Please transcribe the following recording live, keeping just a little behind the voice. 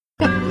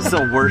This is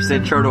the worst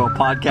intro to a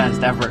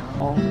podcast ever.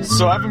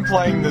 So I've been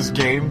playing this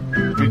game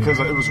because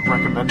it was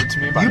recommended to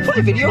me by You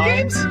play video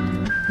games?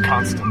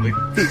 Constantly.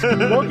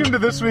 Welcome to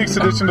this week's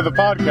edition of the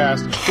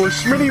podcast, where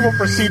Schmitty will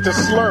proceed to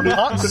slurp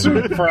hot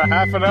soup for a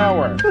half an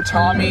hour.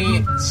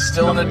 Tommy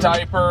still in a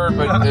diaper,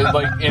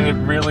 but in a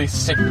really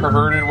sick,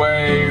 perverted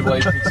way.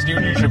 Like,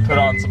 dude, you should put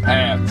on some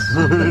pants.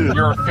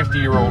 You're a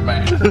 50-year-old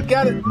man.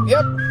 Got it.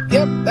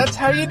 Yep. That's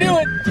how you do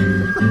it.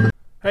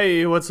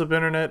 Hey, what's up,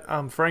 Internet?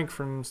 I'm Frank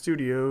from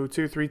Studio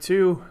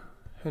 232,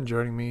 and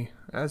joining me,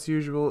 as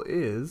usual,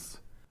 is...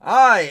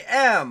 I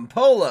am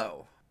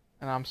Polo.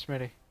 And I'm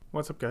Smitty.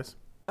 What's up, guys?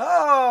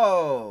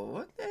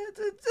 Oh,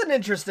 it's an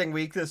interesting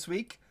week this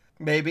week.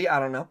 Maybe, I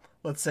don't know.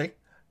 Let's see.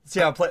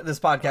 See how this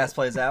podcast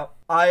plays out.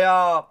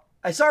 I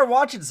started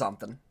watching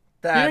something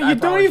that I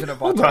probably should have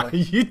watched.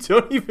 You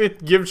don't even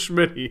give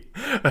Schmitty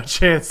a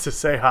chance to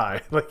say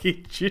hi. Like,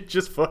 he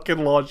just fucking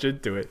launched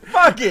into it.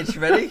 Fuck it,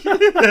 Schmitty.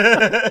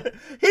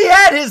 He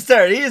had his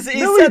turn. He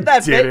said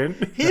that didn't.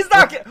 bit. He's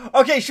not...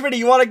 Okay, Schmitty,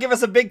 you want to give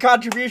us a big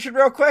contribution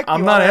real quick?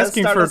 I'm not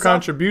asking for a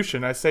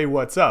contribution. I say,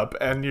 what's up?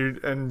 And you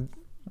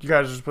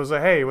guys are supposed to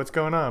say, hey, what's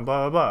going on?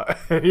 Blah, blah, blah.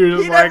 And you're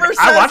just like,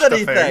 I watched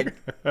anything.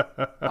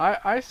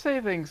 I say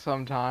things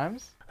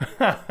sometimes.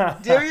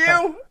 Do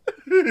you?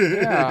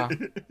 Yeah.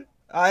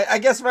 I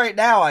guess right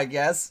now, I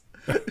guess.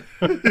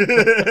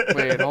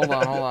 Wait, hold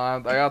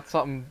on. I got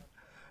something.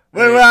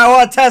 Wait, I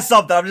want to test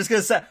something. I'm just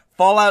going to say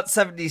Fallout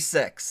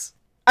 76.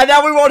 And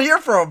now we won't hear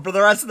from him for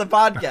the rest of the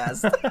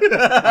podcast.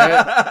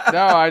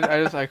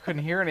 I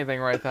couldn't hear anything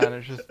right then.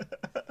 It's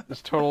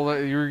just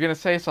total. You were going to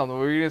say something.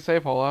 What were you going to say,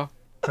 Polo?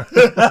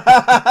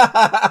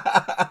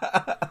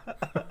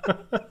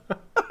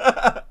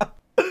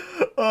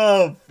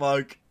 Oh,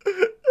 fuck.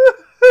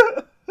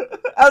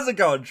 How's it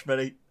going,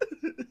 Schmitty?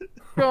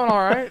 Going all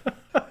right.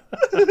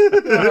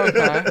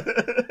 Okay.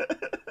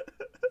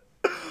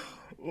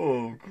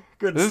 Oh,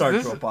 good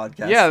start to a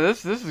podcast. Yeah,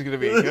 this is going to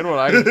be a good one.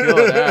 I can feel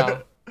it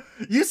now.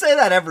 You say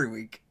that every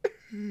week.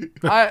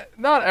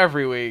 Not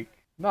every week.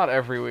 Not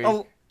every week.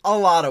 A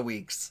lot of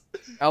weeks.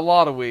 A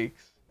lot of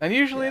weeks. And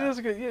usually it is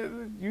a good. Yeah,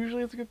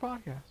 usually it's a good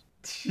podcast.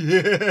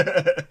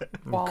 Yeah.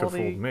 Could have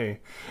fooled me.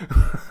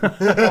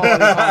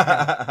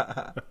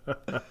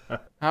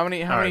 How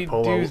many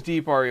dues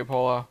deep are you,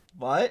 Polo?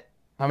 What?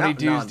 How many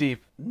dues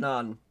deep?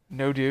 None.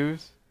 No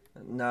dues?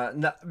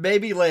 No,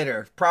 maybe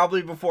later.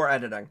 Probably before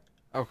editing.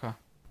 Okay.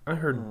 I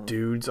heard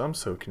dudes. I'm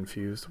so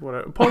confused.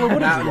 Polo, what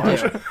did you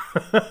watch?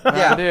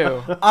 Yeah.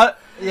 I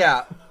do.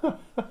 Yeah.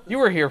 You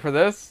were here for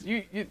this.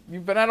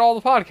 You've been at all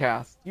the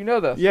podcasts. You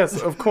know this.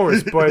 Yes, of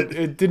course, but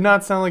it did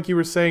not sound like you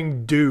were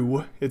saying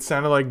do. It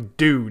sounded like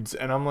dudes,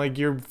 and I'm like,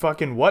 you're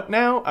fucking what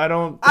now?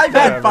 I've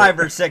had 5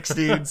 or 6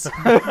 dudes.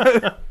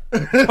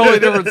 Totally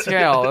different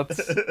scale.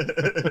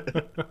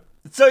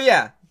 So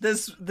yeah,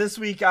 this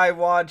week I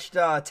watched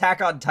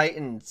Attack on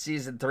Titan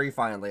season 3.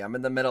 Finally, I'm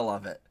in the middle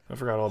of it. I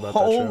forgot all about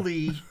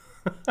Holy,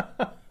 that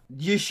show.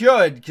 You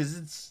should,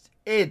 because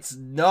it's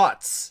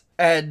nuts.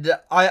 And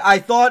I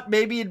thought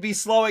maybe it'd be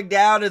slowing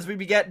down as we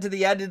be getting to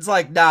the end. It's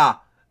like, nah,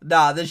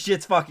 this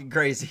shit's fucking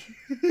crazy.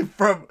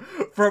 From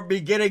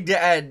beginning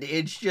to end,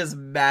 it's just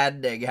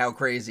maddening how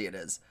crazy it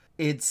is.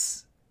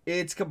 It's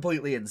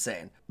completely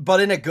insane, but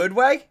in a good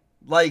way.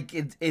 Like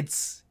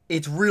it's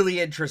really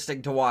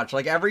interesting to watch.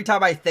 Like every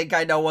time I think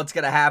I know what's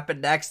gonna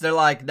happen next, they're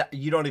like,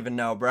 you don't even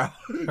know, bro.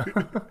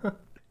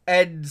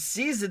 And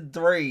season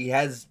 3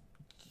 has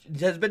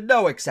been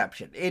no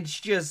exception.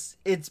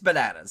 It's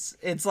bananas.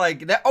 It's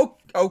like,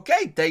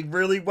 okay, they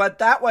really went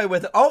that way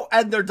with it. Oh,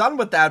 and they're done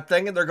with that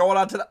thing, and they're going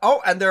on to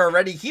and they're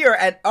already here,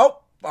 and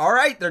all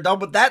right, they're done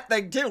with that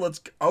thing too.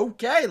 Let's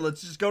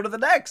just go to the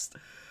next.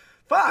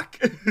 Fuck.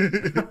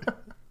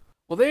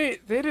 Well, they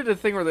did a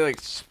thing where they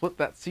split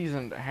that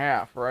season into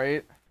half,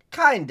 right?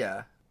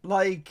 Kinda.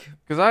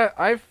 Because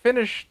I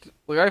finished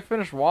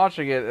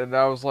watching it, and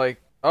I was like,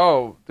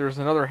 oh, there's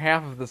another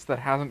half of this that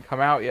hasn't come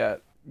out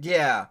yet.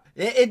 Yeah.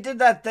 It did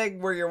that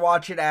thing where you're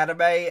watching anime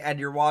and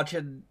you're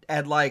watching,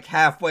 and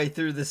halfway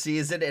through the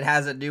season it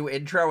has a new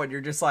intro and you're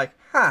just like,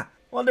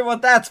 wonder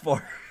what that's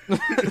for.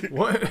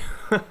 What?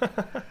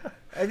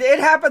 It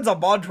happens a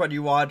bunch when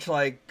you watch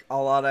a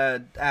lot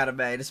of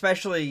anime, and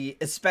especially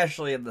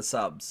in the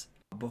subs.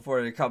 Before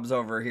it comes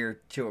over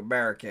here to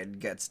America and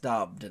gets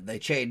dubbed and they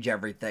change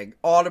everything.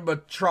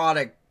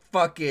 Automatronic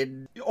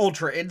fucking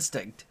Ultra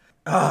Instinct.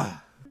 Ugh.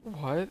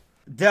 What?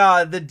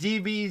 The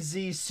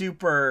DBZ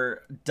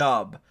Super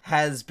dub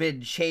has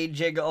been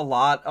changing a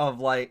lot of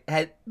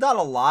not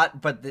a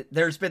lot, but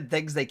there's been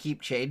things they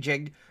keep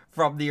changing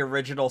from the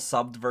original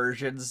subbed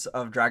versions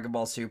of Dragon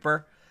Ball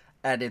Super,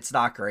 and it's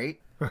not great.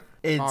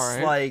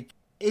 It's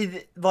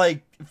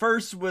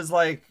first was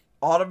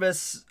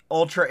Autonomous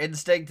Ultra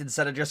Instinct.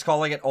 Instead of just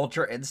calling it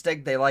Ultra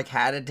Instinct, they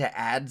had to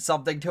add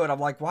something to it. I'm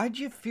like, why'd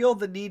you feel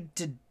the need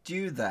to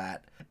do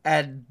that?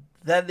 And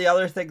then the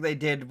other thing they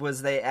did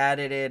was they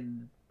added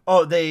in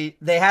Oh, they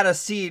had a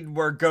scene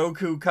where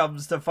Goku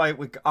comes to fight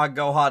on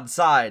Gohan's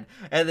side,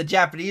 and the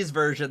Japanese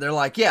version, they're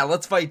like, yeah,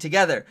 let's fight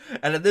together.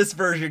 And in this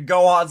version,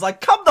 Gohan's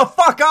like, come the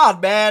fuck on,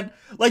 man!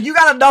 Like, you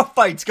got enough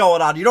fights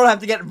going on, you don't have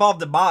to get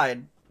involved in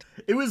mine.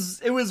 It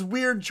was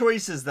weird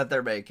choices that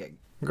they're making.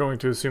 I'm going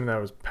to assume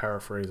that was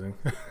paraphrasing.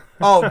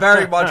 Oh,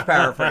 very much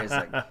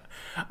paraphrasing.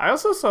 I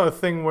also saw a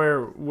thing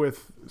where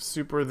with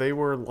Super, they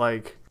were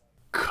like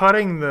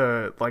cutting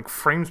the like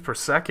frames per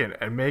second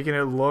and making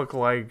it look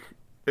like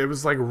it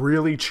was like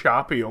really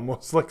choppy,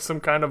 almost like some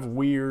kind of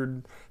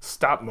weird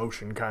stop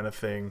motion kind of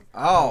thing.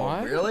 Oh,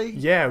 What? really?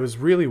 Yeah, it was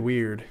really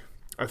weird.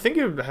 I think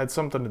it had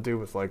something to do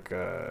with like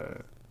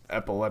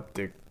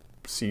epileptic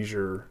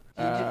seizure.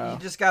 You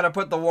just gotta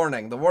put the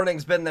warning. The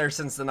warning's been there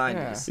since the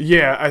 90s.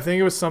 Yeah, I think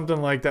it was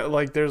something like that.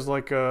 Like there's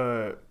like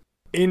a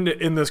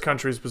in this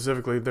country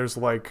specifically, there's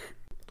like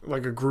a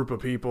group of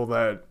people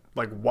that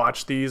like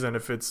watch these, and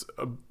if it's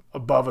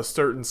above a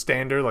certain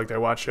standard, like they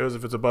watch shows,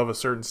 if it's above a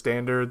certain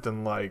standard,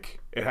 then like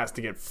it has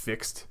to get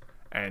fixed.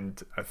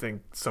 And I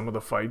think some of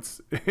the fights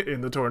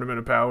in the Tournament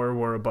of Power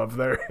were above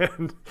there,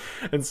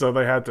 and so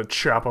they had to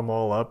chop them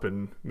all up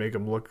and make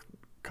them look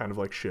kind of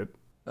like shit.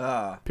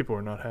 People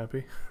were not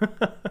happy.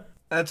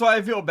 That's why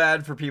I feel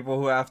bad for people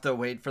who have to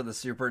wait for the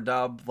super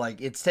dub. Like,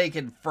 it's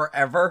taken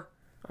forever.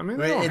 I mean,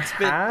 they don't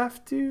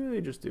have to. They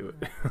just do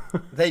it.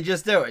 They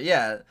just do it,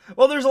 yeah.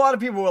 Well, there's a lot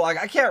of people who are like,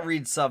 I can't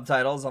read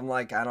subtitles. I'm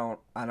like, I don't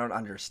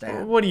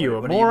understand. What are you,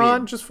 a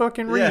moron? Just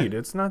fucking read. Yeah.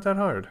 It's not that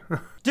hard.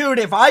 Dude,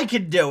 if I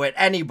can do it,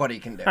 anybody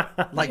can do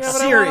it. Like,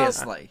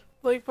 seriously.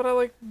 But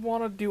I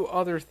want to do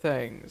other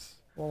things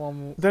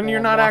while Then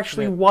you're not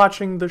actually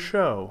watching the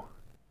show.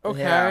 Okay,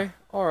 yeah.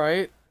 All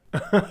right.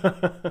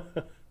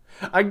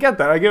 I get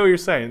that. I get what you're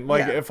saying.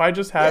 Like, if I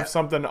just have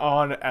something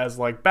on as,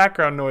 like,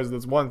 background noise,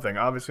 that's one thing.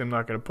 Obviously, I'm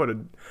not going to put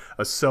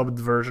a subbed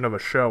version of a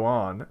show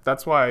on.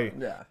 That's why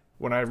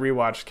when I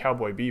rewatched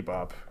Cowboy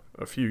Bebop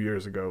a few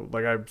years ago,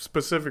 like, I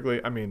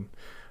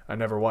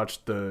never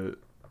watched the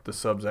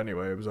subs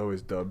anyway. It was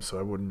always dubbed, so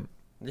I wouldn't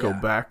go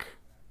back.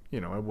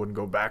 You know, I wouldn't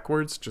go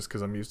backwards just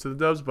because I'm used to the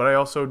dubs. But I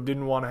also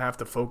didn't want to have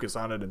to focus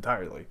on it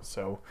entirely.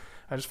 So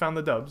I just found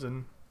the dubs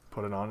and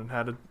put it on and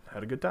had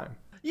a good time.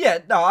 Yeah,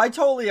 no, I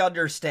totally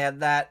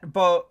understand that,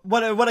 but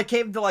when it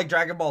came to like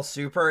Dragon Ball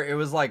Super, it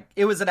was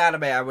an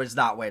anime I was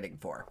not waiting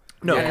for.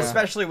 No, and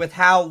especially with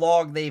how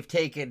long they've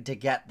taken to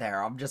get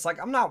there, I'm just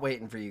like, I'm not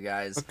waiting for you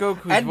guys. But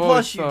Goku's and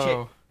voice,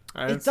 plus,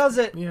 it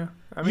doesn't. Yeah,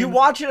 I mean, you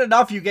watch it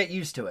enough, you get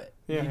used to it.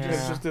 Yeah, it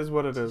just is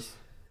what it is.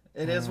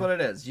 It is what it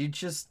is. You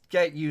just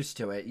get used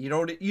to it. You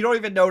don't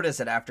even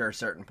notice it after a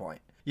certain point.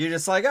 You're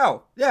just like,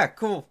 oh yeah,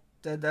 cool.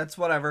 That's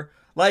whatever.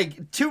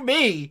 Like, to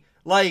me,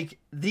 like,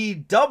 the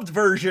dubbed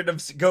version of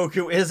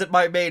Goku isn't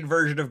my main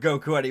version of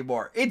Goku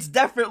anymore. It's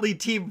definitely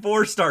Team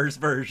 4 Star's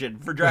version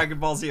for Dragon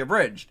Ball Z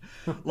Abridged.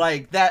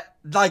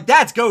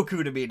 That's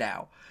Goku to me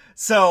now.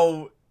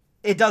 So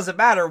it doesn't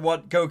matter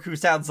what Goku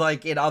sounds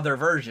like in other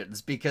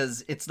versions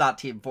because it's not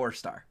Team 4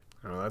 Star.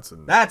 Oh,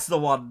 that's the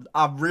one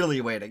I'm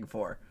really waiting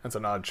for. That's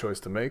an odd choice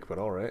to make, but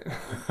all right.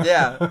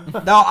 Yeah.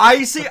 No,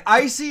 I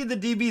see the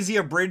DBZ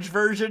Abridged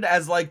version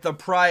as like the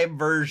prime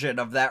version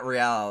of that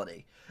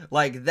reality.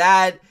 Like,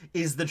 that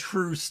is the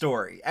true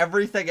story.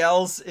 Everything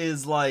else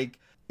is like,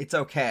 it's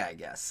okay, I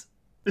guess.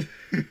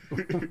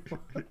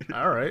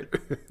 All right,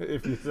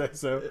 if you say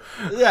so.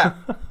 Yeah,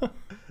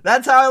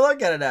 that's how I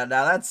look at it now.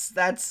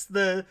 That's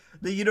the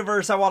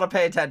universe I want to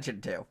pay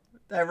attention to.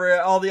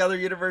 All the other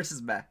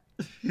universes, meh.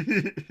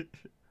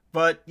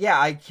 But yeah,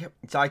 I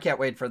can't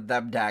wait for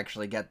them to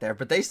actually get there.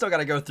 But they still got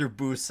to go through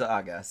Buu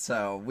Saga,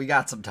 so we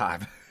got some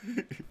time.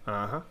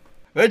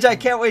 Which I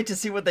can't wait to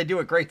see what they do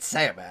with Great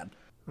Saiyaman.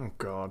 Oh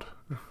God.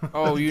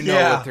 Oh, you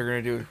know what they're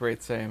gonna do with Great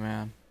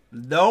Saiyaman.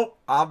 Nope,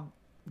 I'm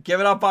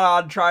giving up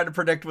on trying to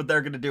predict what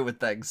they're gonna do with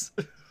things.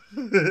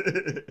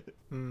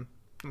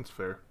 That's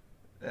fair.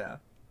 Yeah,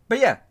 but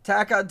yeah,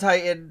 Attack on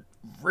Titan,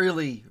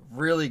 really,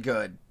 really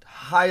good.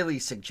 Highly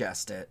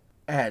suggest it.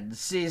 And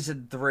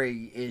season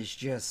 3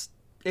 is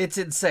it's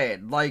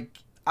insane. Like,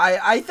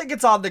 I think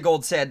it's on the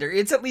gold standard.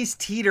 It's at least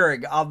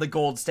teetering on the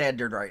gold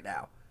standard right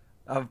now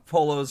of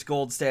Polo's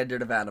gold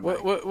standard of anime.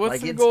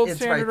 What's the gold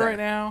standard right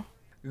now?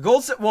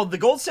 The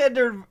gold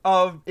standard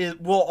of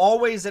it will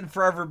always and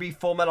forever be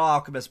Full Metal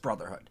Alchemist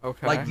Brotherhood.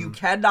 Okay. Like, you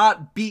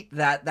cannot beat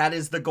that. That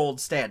is the gold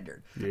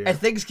standard. Yeah. And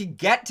things can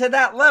get to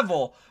that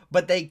level,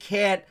 but they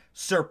can't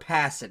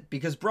surpass it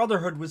because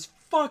Brotherhood was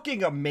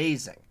fucking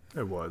amazing.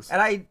 It was.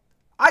 And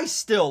I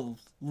still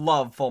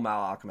love Full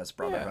Metal Alchemist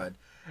Brotherhood.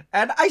 Yeah.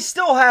 And I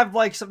still have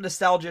like some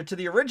nostalgia to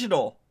the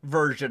original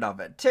version of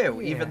it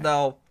too, even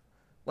though,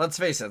 let's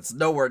face it, it's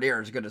nowhere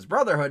near as good as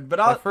Brotherhood. But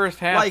the first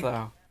half,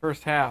 though.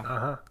 First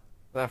half.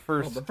 That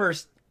first. Well, the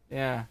first.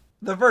 Yeah.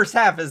 The first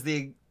half is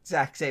the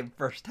exact same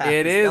first half.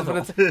 It is,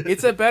 but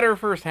it's a better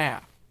first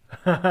half.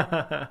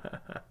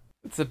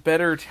 It's a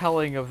better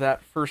telling of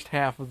that first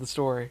half of the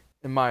story,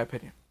 in my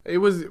opinion. It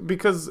was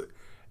because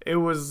it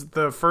was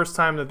the first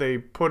time that they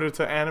put it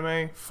to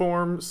anime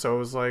form, so it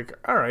was like,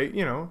 all right,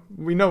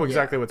 we know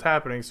exactly what's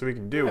happening, so we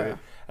can do it.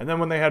 And then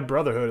when they had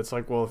Brotherhood, it's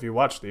like, well, if you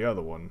watch the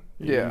other one,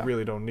 you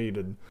really don't need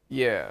an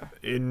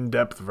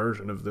in-depth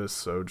version of this,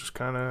 so just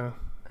kind of...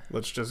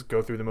 Let's just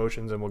go through the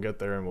motions and we'll get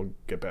there and we'll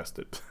get past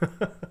it.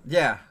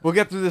 Yeah. We'll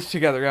get through this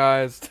together,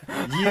 guys.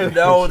 You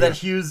know that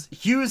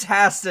Hughes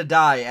has to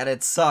die and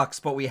it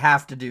sucks, but we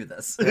have to do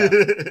this. Yeah.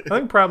 I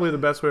think probably the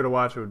best way to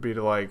watch it would be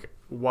to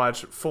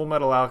watch Full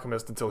Metal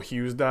Alchemist until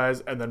Hughes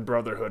dies and then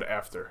Brotherhood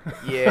after.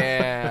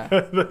 Yeah.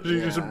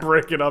 You just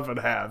break it up in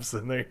halves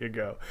and there you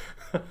go.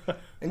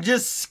 And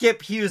just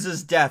skip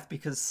Hughes's death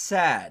because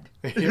sad.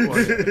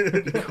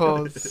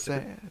 Because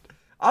sad.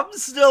 I'm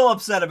still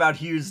upset about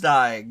Hughes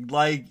dying.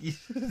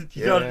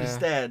 You don't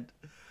understand.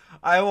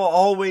 I will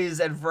always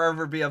and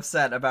forever be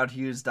upset about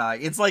Hughes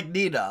dying. It's like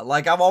Nina.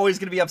 I'm always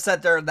going to be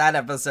upset during that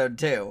episode,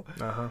 too.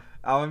 Uh-huh.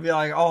 I would be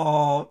like,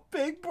 oh,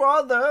 big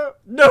brother.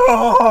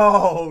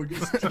 No!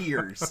 Just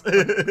tears.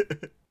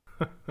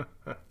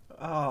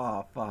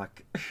 Oh,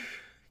 fuck.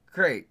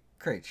 Great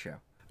show.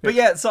 But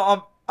yeah,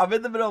 so I'm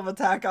in the middle of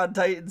Attack on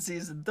Titan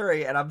Season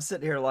 3, and I'm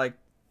sitting here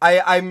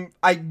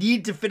I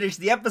need to finish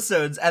the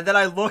episodes, and then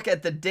I look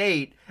at the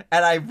date,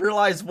 and I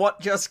realize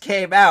what just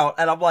came out,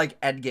 and I'm like,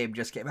 Endgame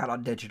just came out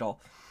on digital,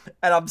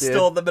 and I'm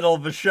still in the middle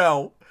of a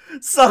show.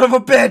 Son of a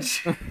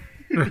bitch!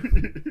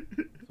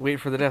 Wait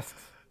for the discs.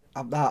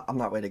 I'm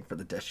not waiting for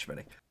the disc,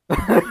 Schmitty.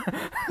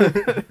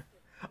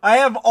 I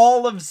have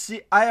all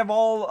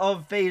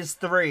of Phase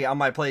 3 on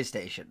my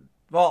PlayStation.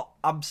 Well,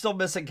 I'm still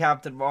missing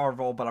Captain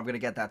Marvel, but I'm gonna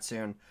get that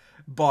soon.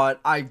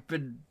 But I've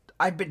been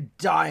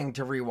dying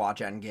to rewatch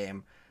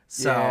Endgame.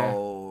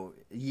 So,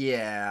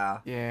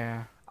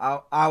 yeah.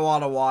 I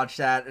want to watch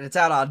that, and it's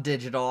out on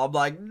digital. I'm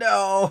like,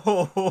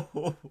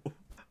 no!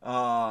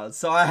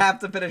 So I have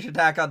to finish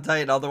Attack on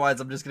Titan, otherwise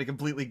I'm just going to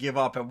completely give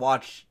up and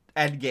watch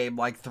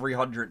Endgame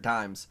 300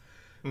 times.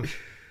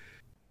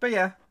 But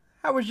yeah,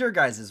 how was your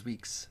guys'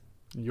 weeks?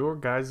 Your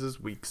guys'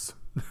 weeks.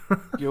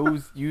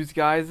 Use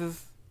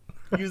guys'?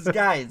 Use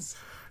guys.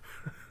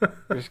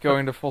 Just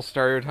going to full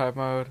stereotype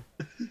mode.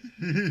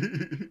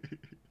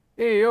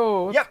 Hey,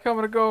 yo, what's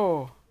coming to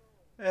go?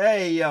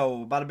 Hey,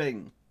 yo, bada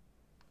bing.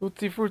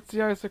 Oopsie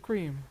fruitsy ice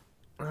cream.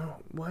 Oh,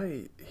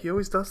 why? He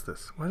always does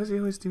this. Why does he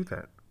always do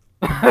that?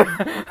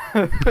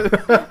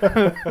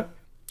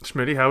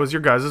 Schmitty, how was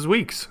your guys'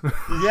 weeks?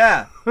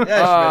 Yeah,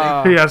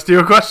 Schmitty. He asked you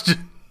a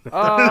question.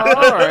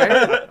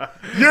 Alright.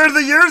 You're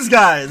the yours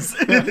guys.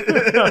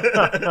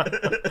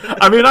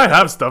 I mean, I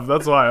have stuff.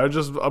 That's why I'm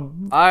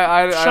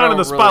shining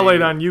the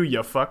spotlight on you,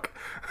 you fuck.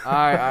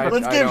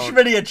 Let's give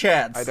Schmitty a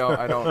chance. I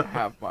don't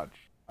have much.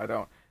 I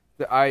don't.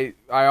 I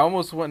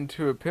almost went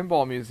into a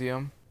pinball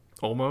museum.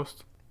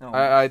 Almost.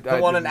 Oh. The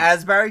one in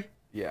Asbury.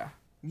 Yeah.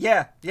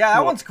 Yeah.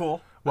 That one's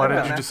cool. Why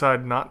did you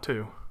decide not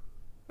to?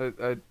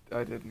 I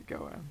didn't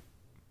go in.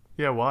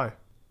 Yeah, why?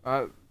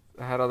 I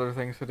had other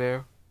things to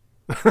do.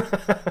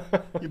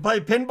 You play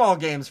pinball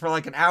games for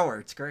an hour.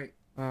 It's great.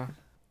 I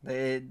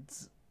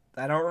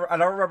don't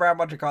remember how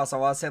much it costs. I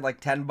want to say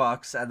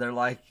 $10, and they're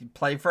like, you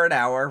play for an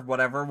hour,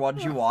 whatever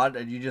ones you want,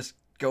 and you just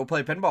go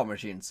play pinball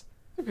machines.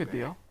 It's a good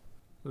deal.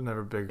 I was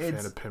never a big fan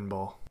of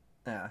pinball.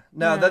 Yeah.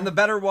 No, then the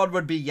better one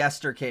would be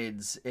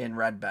Yestercades in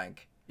Red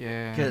Bank.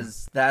 Yeah.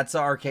 Because that's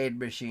arcade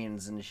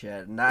machines and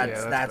shit, and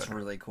that's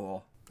really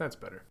cool. That's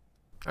better.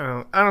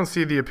 I don't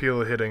see the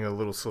appeal of hitting a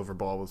little silver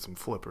ball with some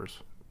flippers.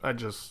 I've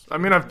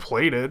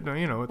played it,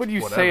 it's When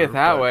you whatever, say it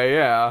that way,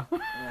 yeah.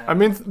 I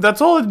mean,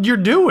 that's all you're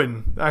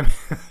doing. I mean,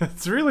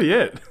 that's really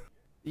it.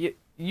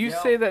 You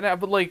say that now,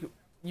 but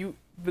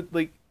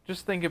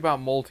just think about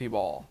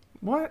multi-ball.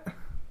 What?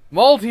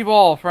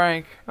 Multi-ball,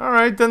 Frank. All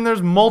right, then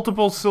there's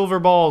multiple silver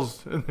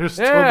balls, and there's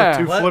still the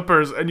two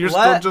flippers, and you're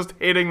still just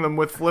hitting them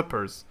with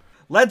flippers.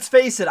 Let's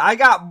face it, I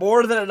got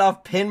more than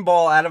enough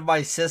pinball out of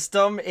my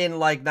system in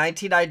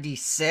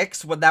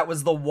 1996 when that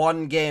was the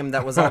one game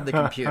that was on the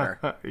computer.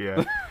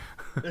 Yeah.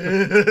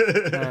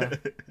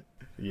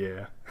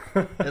 Yeah.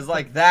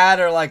 It's that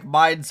or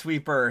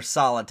Minesweeper or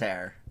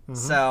Solitaire. Mm-hmm.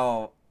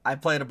 So I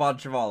played a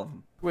bunch of all of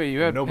them. Wait,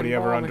 you had nobody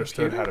ever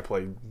understood how to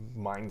play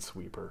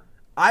Minesweeper.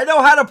 I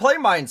know how to play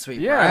Minesweeper.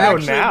 Yeah, I'm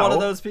actually one of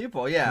those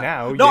people.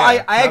 Yeah. No,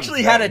 I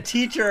actually had a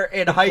teacher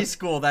in high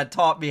school that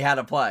taught me how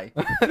to play.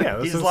 Yeah,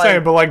 that's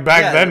insane. But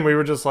back then, we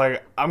were just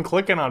I'm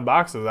clicking on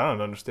boxes. I don't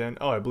understand.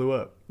 Oh, I blew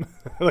up.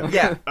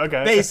 Yeah.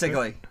 Okay.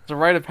 Basically. It's a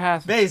rite of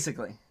passage.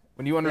 Basically.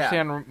 When you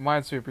understand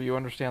Minesweeper, you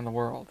understand the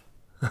world.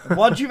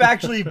 Once you've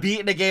actually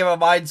beaten a game of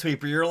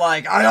Minesweeper, you're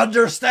like, I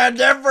understand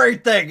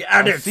everything,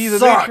 and it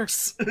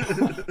sucks.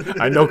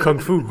 I know Kung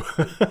Fu.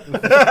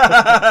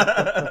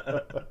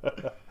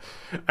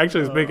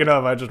 Actually, speaking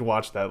of, I just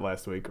watched that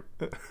last week.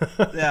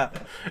 Yeah.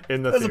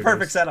 In the It was a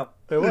perfect setup.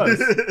 It was.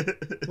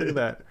 Look at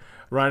that.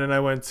 Ryan and I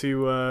went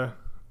to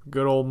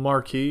good old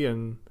Marquee,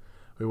 and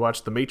we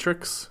watched The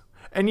Matrix.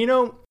 And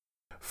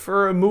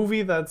for a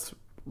movie that's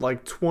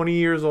 20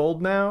 years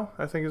old now,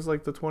 I think it's the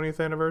 20th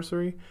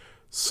anniversary,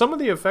 some of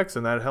the effects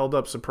in that held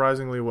up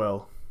surprisingly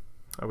well.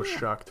 I was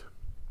shocked.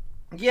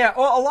 Yeah,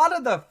 well, a lot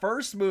of the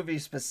first movie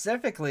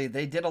specifically,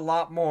 they did a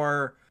lot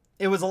more.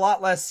 It was a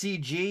lot less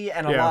CG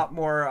and a lot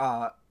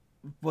more.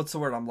 What's the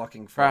word I'm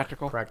looking for?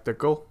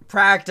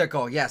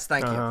 Practical. Yes,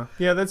 thank you.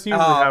 Yeah, that's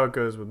usually how it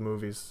goes with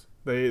movies.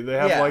 They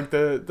have like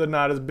the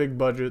not as big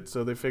budget,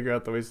 so they figure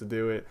out the ways to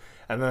do it,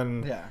 and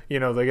then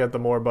they get the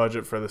more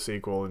budget for the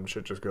sequel, and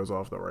shit just goes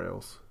off the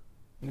rails.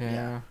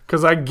 Yeah.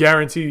 Because I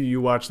guarantee you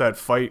watch that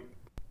fight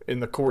in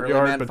the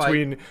courtyard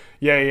between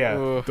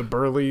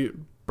the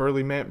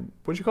Burly Man.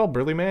 What'd you call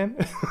Burly Man?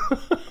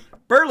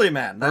 Burly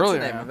Man. That's the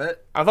name of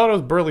it. I thought it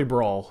was Burly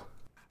Brawl.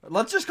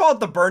 Let's just call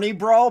it the Bernie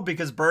Brawl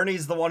because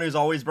Bernie's the one who's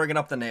always bringing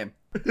up the name.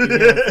 Yeah,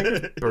 I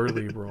think it's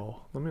Burly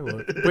Brawl. Let me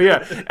look. But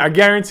yeah, I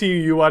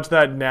guarantee you watch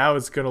that now,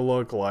 it's gonna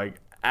look like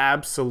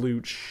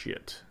absolute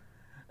shit.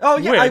 Oh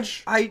yeah,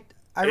 I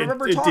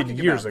remember talking about that. It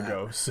did years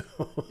ago. So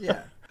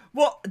yeah.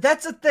 Well,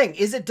 that's the thing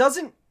is it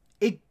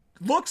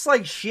looks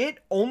like shit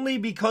only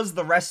because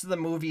the rest of the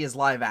movie is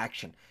live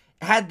action.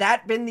 Had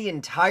that been the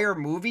entire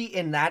movie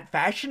in that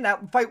fashion,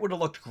 that fight would have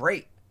looked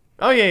great.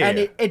 Oh yeah, and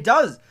it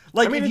does.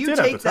 Like, I mean, if you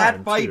take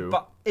that fight,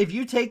 if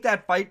you take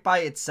that fight by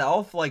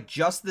itself, like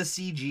just the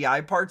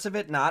CGI parts of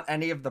it, not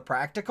any of the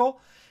practical,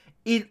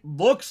 it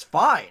looks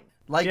fine.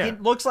 Like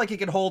it looks like it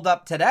can hold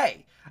up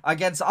today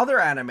against other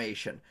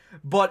animation.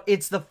 But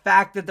it's the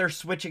fact that they're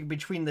switching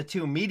between the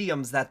two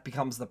mediums that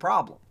becomes the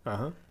problem.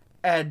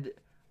 And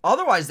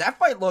otherwise, that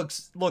fight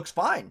looks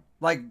fine.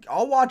 Like,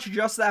 I'll watch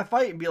just that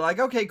fight and be like,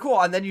 okay, cool.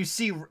 And then you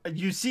see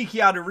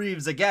Keanu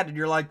Reeves again, and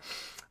you're like,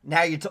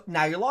 now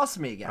you lost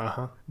me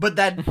again. But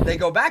then they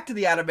go back to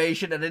the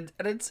animation, and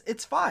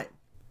it's fine.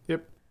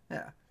 Yep.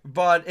 Yeah.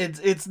 But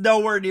it's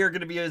nowhere near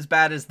going to be as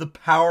bad as the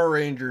Power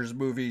Rangers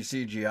movie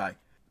CGI.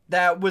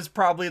 That was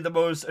probably the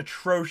most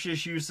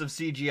atrocious use of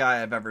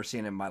CGI I've ever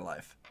seen in my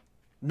life.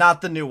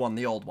 Not the new one,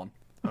 the old one.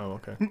 Oh,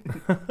 okay.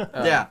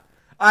 Yeah.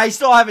 I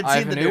still haven't seen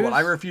Ivan the new Ooze? one. I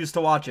refuse to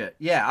watch it.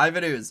 Yeah,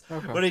 Ivan Ooze.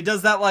 Okay. When he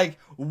does that, like,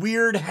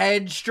 weird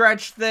head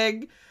stretch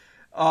thing.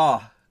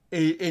 Oh,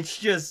 it's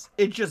just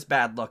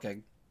bad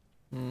looking.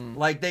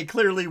 Like, they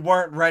clearly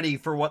weren't ready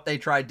for what they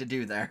tried to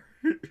do there.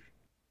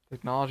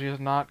 Technology has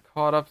not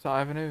caught up to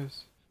Ivan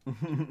Ooze.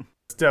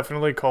 It's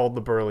definitely called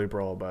the Burly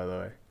Brawl, by the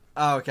way.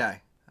 Oh,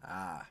 okay.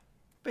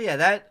 But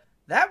yeah,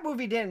 that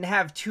movie didn't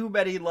have too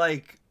many,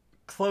 like,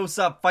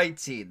 close-up fight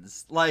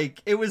scenes.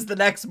 Like, it was the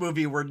next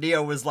movie where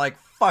Neo was like,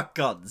 fuck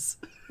guns.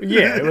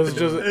 Yeah, it was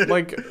just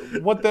like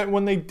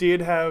when they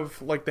did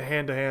have like the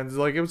hand-to-hands,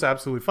 like it was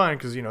absolutely fine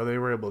because they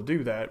were able to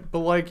do that. But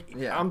like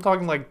I'm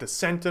talking like the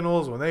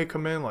Sentinels when they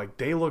come in, like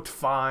they looked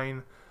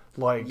fine.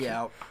 Like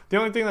the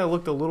only thing that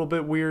looked a little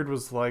bit weird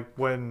was like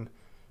when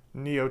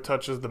Neo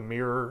touches the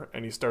mirror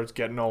and he starts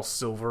getting all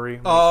silvery.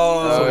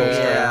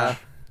 Yeah.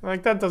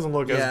 Like that doesn't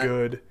look as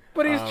good.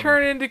 But he's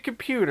turned into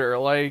computer.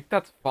 Like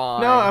that's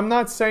fine. No, I'm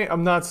not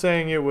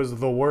saying it was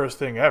the worst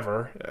thing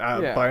ever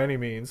by any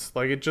means.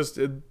 Like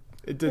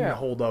it didn't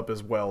hold up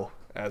as well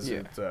as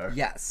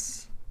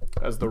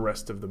as the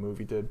rest of the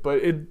movie did.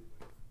 But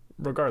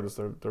regardless,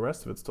 the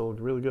rest of it still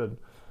looked really good.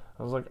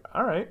 I was like,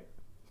 all right,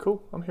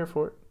 cool, I'm here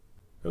for it.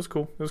 It was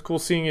cool. It was cool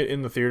seeing it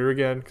in the theater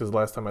again because the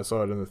last time I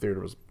saw it in the theater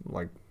was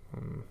like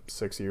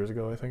 6 years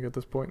ago, I think, at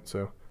this point.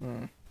 So.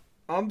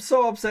 I'm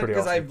so upset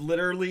because awesome. I've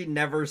literally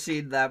never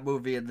seen that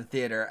movie in the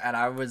theater, and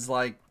I was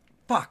like,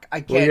 fuck,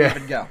 I can't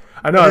even go.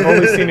 I know, I've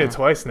only seen it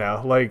twice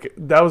now. Like,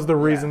 that was the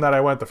reason that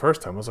I went the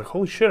first time. I was like,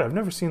 holy shit, I've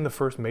never seen the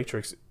first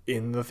Matrix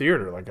in the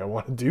theater. Like, I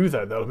want to do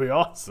that. That would be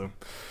awesome.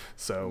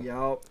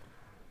 So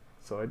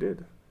I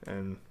did,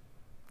 and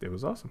it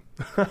was awesome.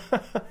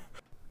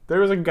 There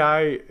was a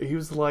guy, he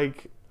was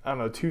like, I don't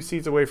know, 2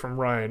 seats away from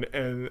Ryan,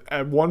 and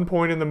at one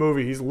point in the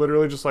movie, he's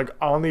literally just like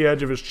on the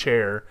edge of his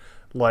chair,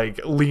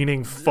 like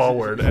leaning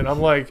forward, and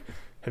I'm like,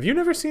 have you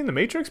never seen The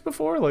Matrix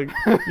before? Like,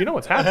 you know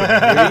what's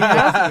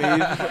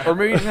happening. Or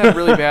maybe he just had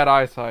really bad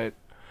eyesight.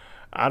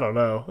 I don't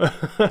know.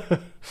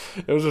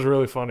 It was just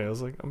really funny. I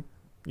was like,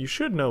 you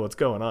should know what's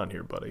going on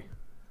here, buddy.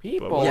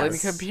 People and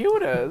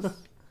computers.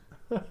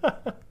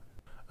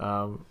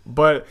 And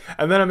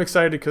then I'm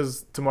excited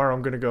because tomorrow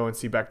I'm going to go and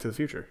see Back to the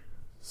Future.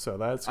 So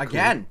that's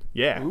again. Cool.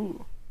 Yeah.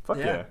 Ooh. Fuck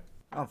yeah.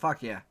 Oh,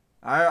 fuck yeah.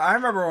 I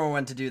remember when we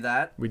went to do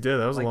that. We did.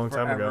 That was a long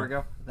time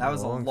ago. That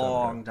was a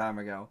long time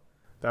ago.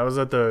 That was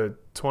at the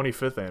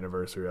 25th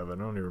anniversary of it. I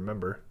don't even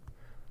remember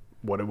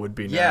what it would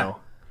be now.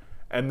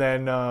 And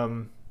then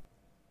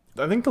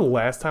I think the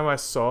last time I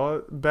saw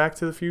Back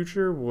to the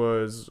Future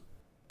was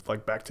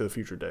like Back to the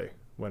Future Day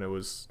when it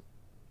was,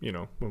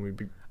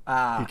 when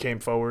he came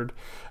forward,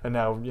 and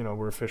now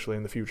we're officially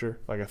in the future.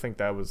 Like I think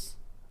that was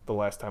the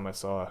last time I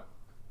saw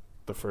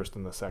the first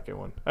and the second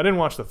one. I didn't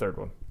watch the third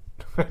one.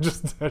 I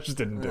just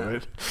didn't do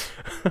it.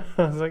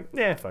 I was like,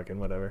 yeah, fucking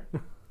whatever.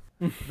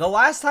 The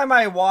last time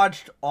I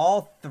watched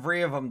all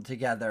 3 of them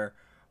together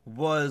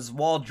was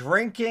while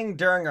drinking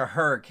during a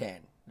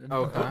hurricane.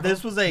 Okay.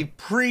 This was a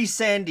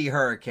pre-Sandy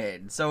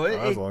hurricane, so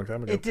that was a long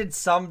time ago. It did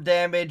some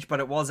damage, but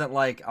it wasn't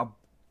like a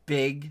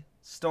big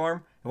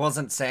storm. It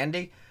wasn't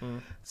Sandy.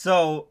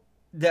 So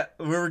we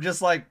were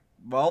just like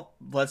well,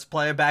 let's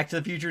play a Back to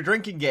the Future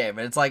drinking game.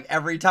 And it's like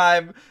every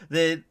time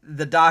the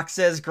doc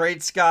says,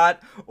 great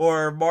Scott,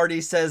 or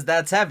Marty says,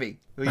 that's heavy,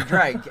 we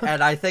drank.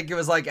 And I think it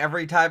was like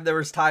every time there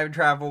was time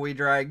travel, we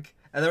drank.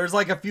 And there was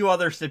like a few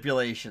other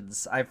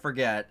stipulations. I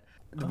forget.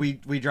 We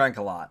drank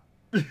a lot.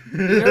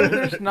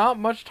 There's not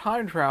much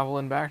time travel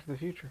in Back to the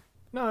Future.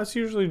 No, it's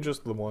usually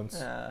just the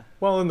once.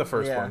 Well, in the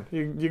first one.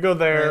 You go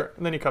there,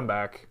 and then you come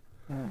back.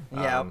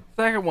 Yeah.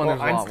 Second one,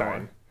 there's Einstein. a lot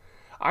more.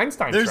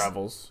 Einstein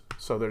travels,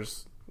 so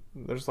there's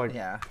like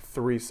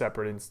 3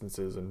 separate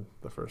instances in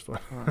the first one.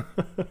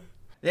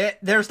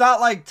 There's not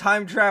like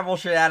time travel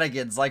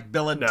shenanigans like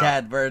Bill and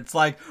Ted, where it's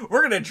like,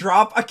 we're going to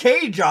drop a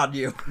cage on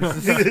you. No,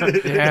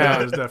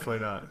 there's definitely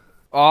not.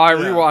 Oh, I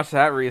rewatched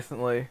that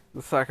recently.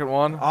 The second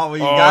one. Oh, well,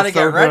 you got to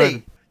get ready.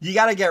 Good. You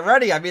got to get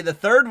ready. I mean, the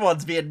third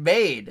one's being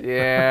made.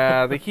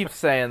 Yeah, they keep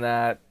saying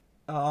that.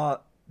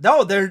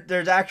 No,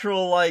 there's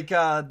actual, like,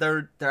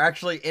 they're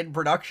actually in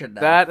production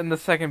now. That and the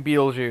second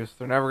Beetlejuice.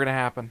 They're never going to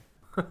happen.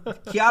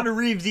 Keanu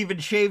Reeves even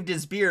shaved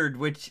his beard,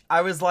 which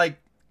I was like,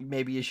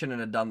 maybe you shouldn't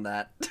have done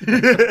that.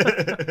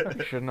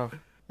 You shouldn't have.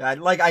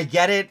 I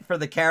get it for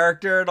the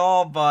character and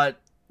all,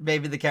 but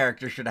maybe the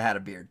character should have had a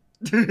beard.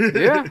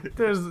 Yeah.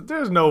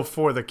 There's no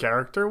for the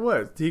character.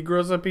 What? He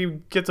grows up, he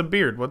gets a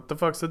beard. What the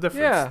fuck's the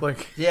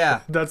difference? Yeah.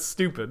 That's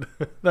stupid.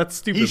 That's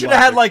stupid. He should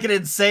have had like an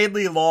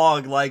insanely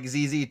long, like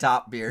ZZ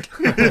Top beard.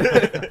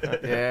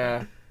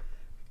 Yeah.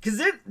 Because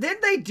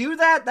didn't they do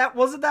that?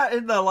 Wasn't that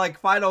in the like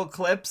final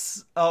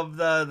clips of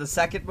the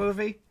second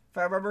movie, if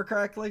I remember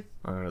correctly?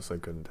 I honestly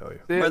couldn't tell you.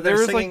 Where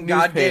they're singing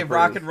 "God Gave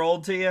Rock and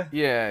Roll to You."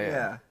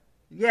 Yeah.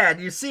 Yeah,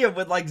 and you see them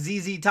with like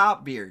ZZ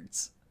Top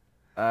beards.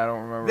 I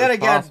don't remember. Then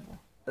again,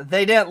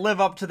 they didn't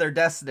live up to their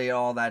destiny and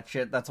all that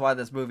shit. That's why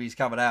this movie's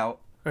coming out.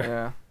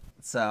 Yeah.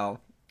 So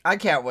I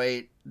can't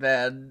wait,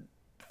 man.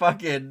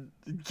 Fucking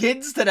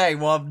kids today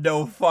will have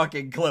no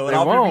fucking clue, and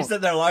I'll be sitting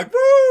there like,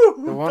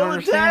 "Woo, they won't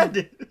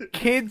understand."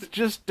 Kids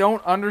just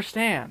don't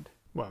understand.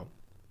 Well,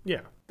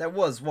 yeah. That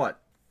was what,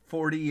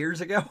 40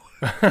 years ago?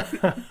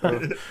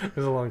 It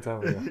was a long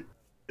time ago.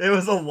 It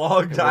was a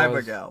long time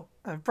ago.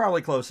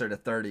 Probably closer to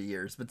 30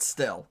 years, but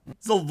still,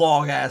 it's a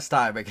long ass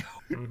time ago.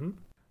 Mm-hmm.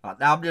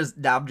 Now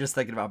I'm just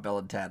thinking about Bill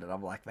and Ted, and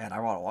I'm like, man, I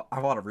want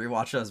to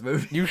rewatch those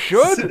movies. You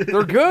should.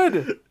 They're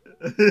good.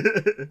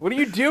 What are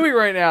you doing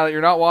right now that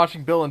you're not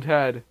watching Bill and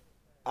Ted?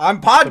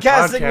 I'm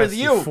podcasting with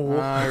you. Fool.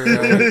 You're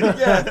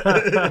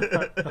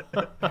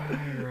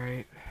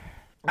right.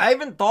 I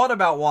haven't thought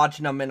about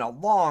watching them in a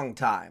long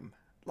time.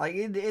 Like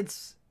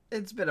it's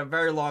been a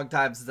very long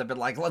time since I've been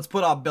like, let's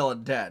put on Bill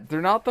and Ted. They're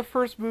not the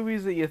first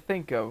movies that you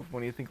think of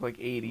when you think like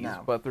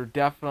 80s, but they're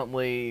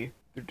definitely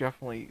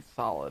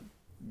solid.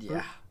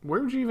 Yeah.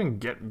 Where would you even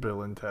get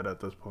Bill and Ted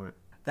at this point?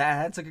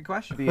 That's a good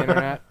question. The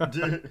internet.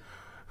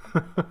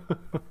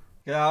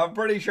 Yeah, I'm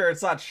pretty sure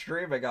it's not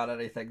streaming on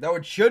anything. Though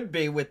it should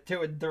be with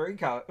 2 and 3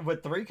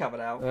 with 3 coming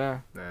out.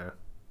 Yeah. Nah.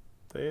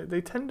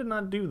 They tend to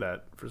not do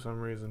that for some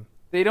reason.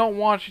 They don't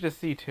want you to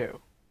see 2.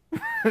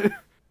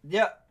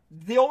 Yeah.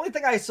 The only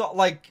thing I saw,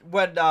 like,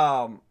 when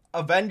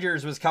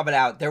Avengers was coming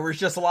out, there was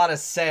just a lot of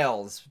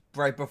sales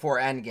right before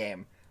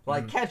Endgame.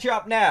 Like, catch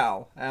up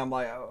now. And I'm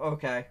like, oh,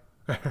 okay.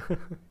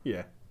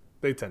 Yeah,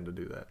 they tend to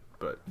do that.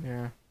 But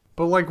yeah.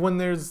 But like when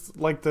there's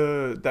like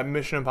that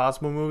Mission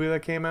Impossible movie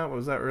that came out,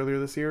 was that earlier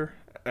this year?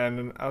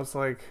 And I was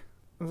like,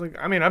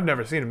 I mean, I've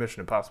never seen a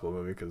Mission Impossible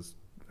movie because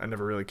I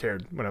never really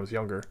cared when I was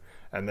younger.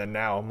 And then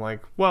now I'm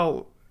like,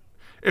 well,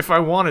 if I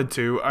wanted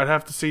to, I'd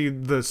have to see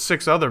the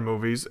 6 other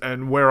movies,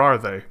 and where are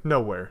they?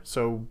 Nowhere.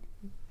 So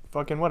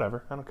fucking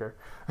whatever. I don't care.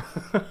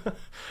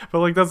 But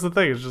like that's the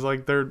thing. It's just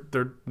like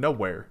they're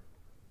nowhere.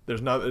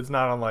 It's not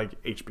on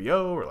like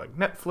HBO or like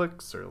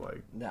Netflix or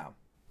like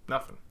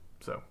nothing.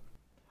 So.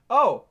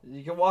 Oh,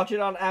 you can watch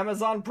it on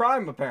Amazon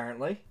Prime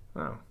apparently.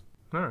 Oh,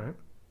 all right.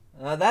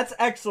 That's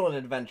Excellent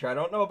Adventure. I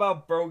don't know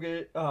about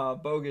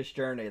Bogus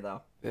Journey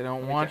though. They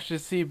don't want you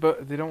to see.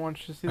 They don't want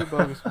you to see the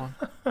bogus one.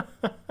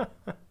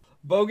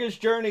 Bogus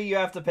Journey, you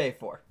have to pay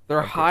for.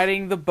 They're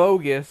hiding the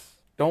bogus.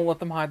 Don't let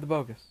them hide the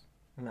bogus.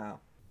 No.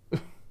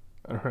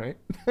 All right.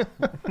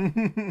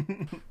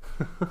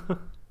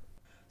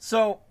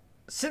 So,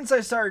 since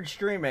I started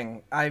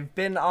streaming, I've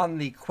been on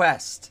the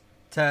quest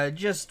to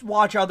just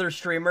watch other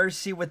streamers,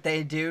 see what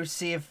they do,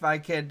 see if I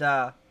could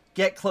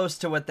get close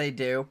to what they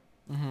do.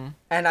 Mm-hmm.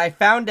 And I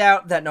found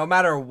out that no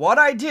matter what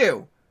I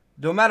do,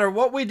 no matter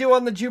what we do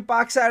on the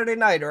Jukebox Saturday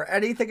night or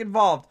anything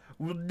involved,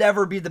 we'll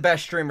never be the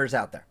best streamers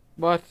out there.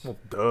 What? Well,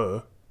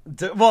 duh.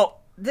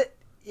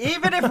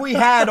 Even if we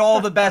had all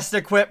the best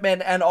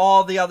equipment and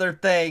all the other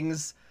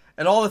things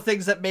and all the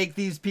things that make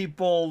these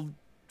people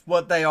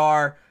what they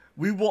are,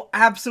 we will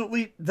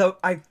absolutely...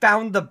 I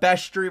found the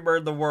best streamer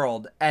in the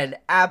world and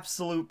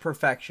absolute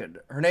perfection.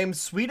 Her name's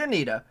Sweet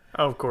Anita.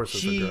 Oh, of course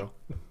it's a girl.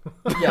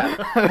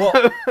 Yeah.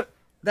 Well,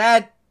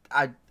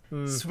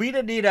 Sweet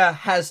Anita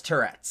has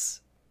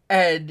Tourette's.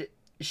 And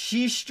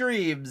she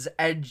streams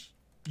and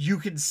you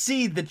can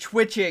see the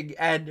twitching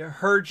and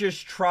her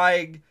just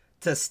trying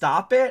to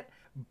stop it.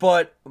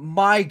 But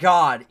my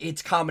God,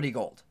 it's comedy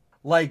gold.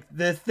 Like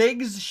the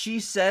things she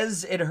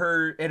says in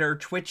her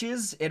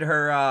Twitches, in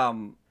her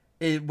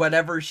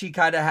whenever she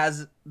kind of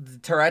has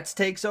Tourette's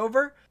takes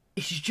over,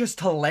 it's just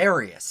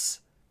hilarious.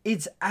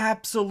 It's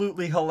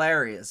absolutely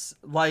hilarious.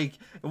 Like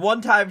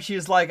one time she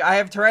was like, I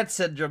have Tourette's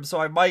syndrome, so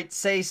I might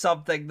say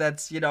something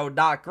that's,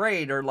 not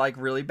great or like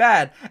really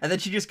bad. And then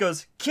she just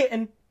goes,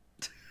 kitten.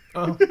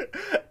 Oh.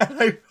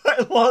 And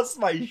I lost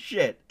my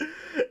shit.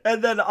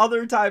 And then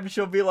other times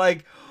she'll be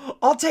like,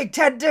 I'll take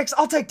 10 dicks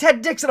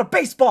and a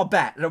baseball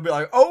bat. And I'll be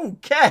like,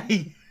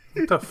 okay.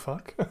 What the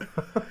fuck?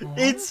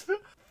 It's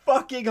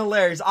fucking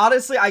hilarious.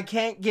 Honestly, I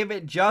can't give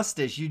it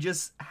justice. You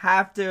just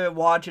have to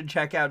watch and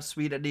check out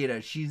Sweet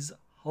Anita. She's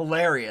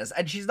hilarious.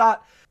 And she's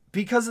not,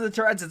 because of the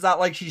Tourette's, it's not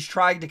like she's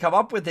trying to come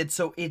up with it.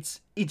 So it's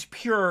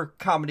pure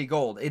comedy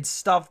gold. It's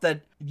stuff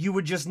that you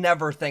would just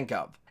never think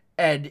of.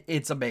 And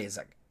it's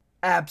amazing.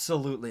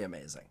 Absolutely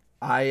amazing.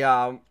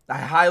 I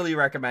highly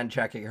recommend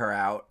checking her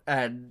out,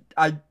 and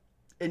I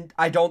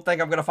don't think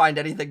I'm gonna find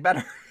anything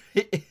better.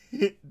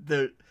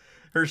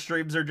 Her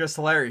streams are just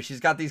hilarious.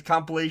 She's got these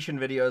compilation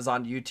videos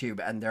on YouTube,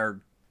 and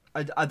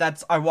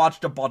I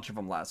watched a bunch of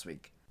them last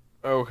week.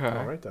 Okay.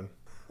 All right then.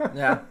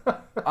 Yeah.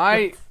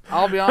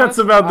 I'll be honest. That's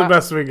about the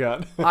best we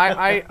got.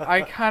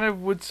 I kind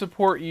of would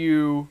support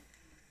you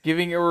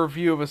giving a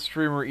review of a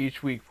streamer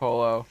each week,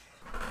 Polo.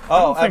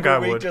 Oh, I think I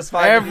week would. just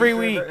find every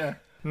week. Yeah.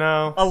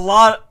 No. A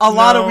lot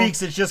of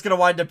weeks it's just gonna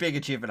wind up being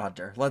Achievement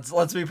Hunter.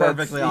 Let's be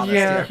perfectly honest.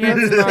 Yeah, you can't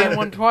say the same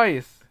one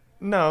twice.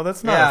 No,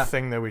 that's not a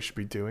thing that we should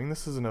be doing.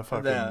 This isn't a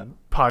fucking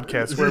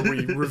podcast where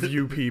we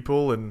review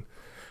people and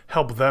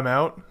help them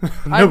out.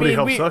 Nobody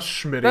helps us,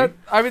 Schmitty.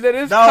 That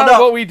is kind of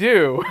what we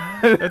do.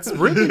 It's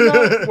really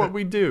not what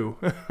we do.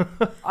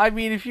 I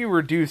mean, if you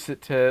reduce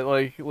it to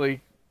like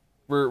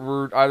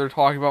we're either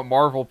talking about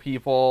Marvel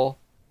people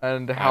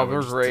and how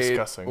they're great,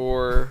 discussing.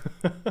 Or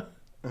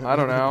I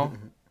don't know.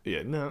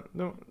 Yeah, no,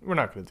 we're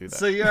not going to do that.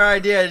 So your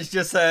idea is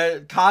just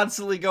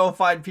constantly go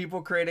find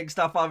people creating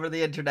stuff over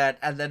the internet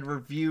and then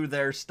review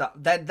their stuff.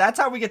 That's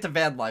how we get to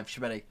van life,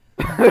 Schmitty.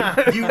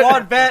 Do you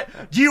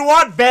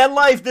want van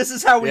life? This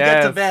is how we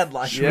get to van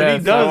life.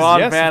 Schmitty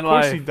does. Yes, of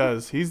course he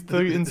does. He's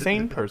the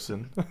insane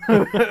person.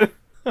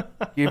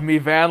 Give me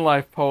van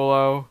life,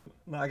 Polo.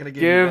 Not gonna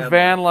give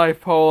van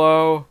life,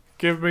 Polo.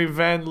 Give me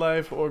van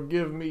life or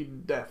give me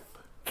death.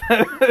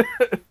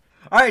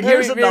 All right,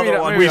 here's another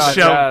one. We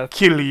shall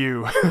kill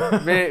you.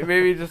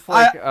 Maybe just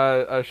like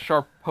a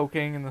sharp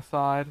poking in the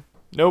side.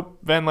 Nope,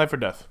 van life or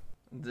death.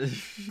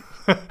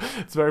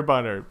 It's very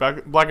binary,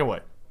 black and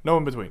white, no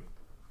in between.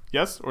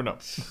 Yes or no?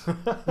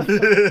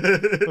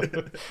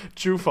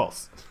 True,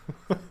 false.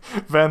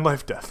 Van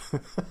life, death.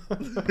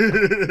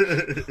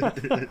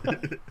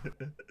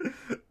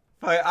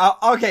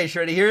 Okay,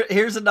 Shreddy.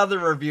 Here's another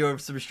review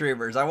of some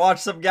streamers. I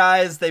watched some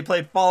guys. They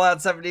played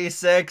Fallout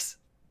 76.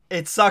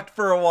 It sucked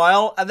for a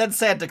while, and then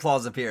Santa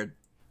Claus appeared.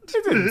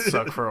 It didn't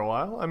suck for a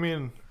while. I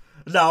mean,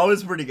 no, it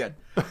was pretty good.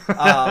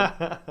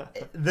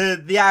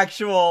 The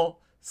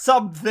actual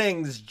some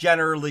things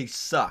generally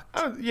sucked.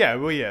 There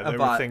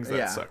were things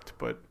that sucked,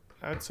 but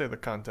I'd say the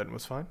content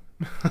was fine.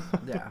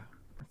 Yeah,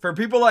 for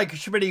people like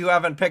Schmitty who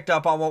haven't picked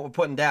up on what we're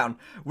putting down,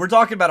 we're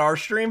talking about our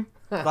stream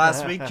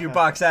last week,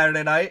 Jukebox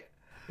Saturday Night.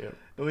 Yep.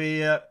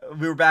 We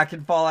were back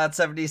in Fallout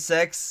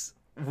 76.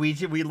 We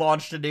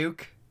launched a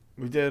nuke.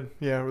 We did.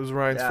 Yeah, it was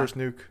Ryan's first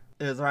nuke.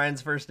 It was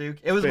Ryan's first nuke.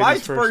 It was my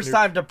first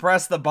time to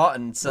press the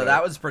button, so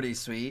that was pretty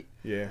sweet.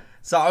 Yeah.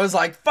 So I was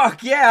like,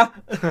 fuck yeah.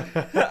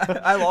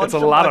 I launched It's a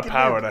lot of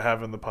power to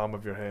have in the palm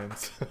of your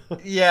hands.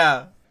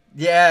 Yeah,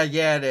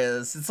 it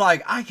is. It's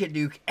like, I could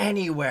nuke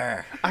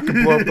anywhere. I could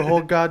blow up the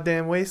whole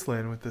goddamn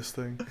wasteland with this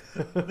thing.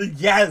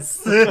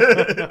 Yes.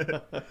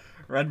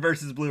 Red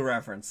versus blue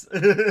reference.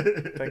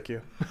 Thank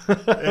you.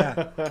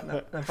 Yeah,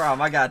 no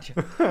problem. I got you.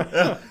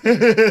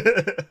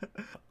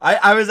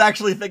 I was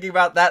actually thinking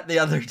about that the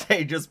other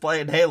day, just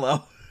playing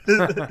Halo.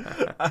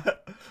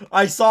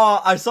 I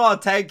saw a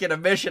tank in a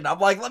mission. I'm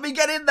like, let me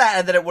get in that,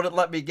 and then it wouldn't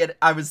let me get.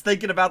 I was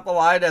thinking about the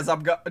line as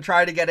I'm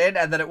trying to get in,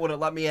 and then it wouldn't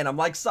let me in. I'm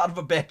like, son of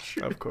a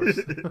bitch. Of course.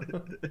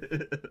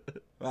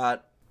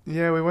 But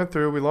yeah, we went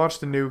through. We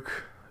launched a nuke,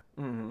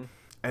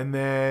 and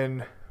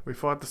then we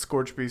fought the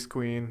Scorch Beast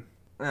Queen.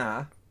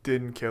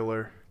 Didn't kill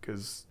her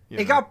because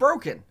it got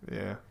broken.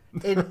 Yeah.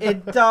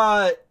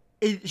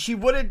 She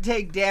wouldn't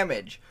take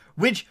damage,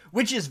 which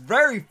is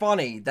very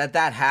funny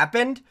that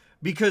happened,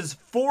 because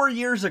 4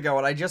 years ago,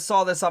 and I just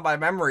saw this on my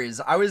memories,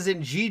 I was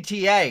in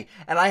GTA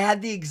and I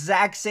had the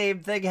exact same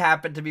thing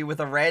happen to me with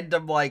a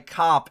random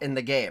cop in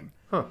the game.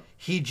 Huh.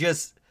 He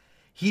just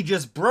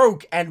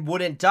broke and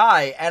wouldn't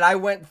die, and I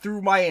went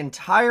through my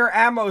entire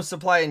ammo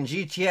supply in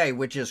GTA,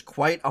 which is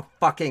quite a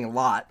fucking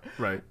lot.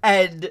 Right.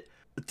 And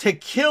to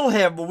kill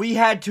him, we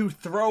had to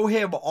throw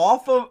him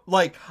off of,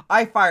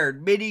 I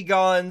fired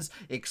miniguns,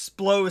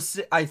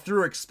 I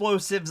threw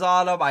explosives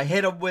on him, I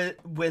hit him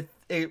with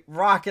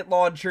rocket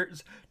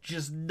launchers,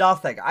 just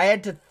nothing. I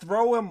had to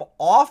throw him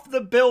off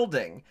the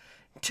building,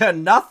 to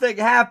nothing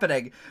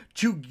happening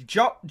to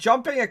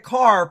jumping a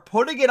car,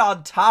 putting it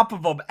on top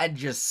of him, and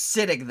just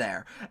sitting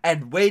there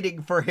and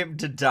waiting for him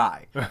to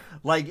die.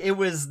 Like, it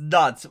was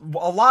nuts.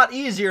 A lot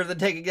easier than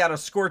taking out a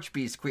Scorch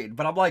Beast Queen.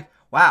 But I'm like,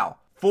 wow,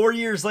 4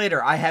 years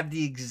later, I have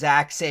the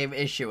exact same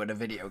issue in a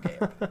video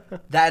game.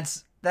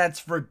 That's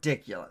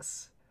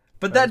ridiculous.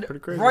 But then,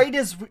 right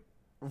as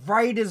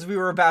we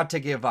were about to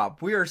give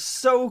up, we are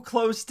so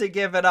close to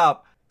giving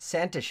up,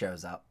 Santa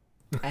shows up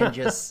and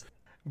just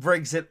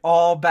brings it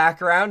all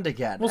back around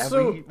again. Well, and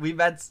so we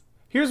met.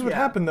 Here's what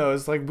happened though: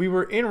 is like we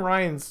were in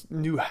Ryan's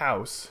new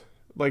house,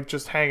 like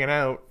just hanging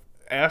out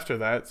after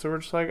that. So we're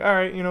just like, all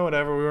right,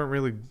 whatever. We weren't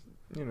really,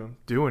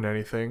 doing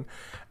anything.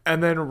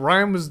 And then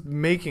Ryan was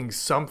making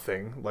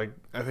something. Like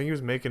I think he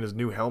was making his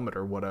new helmet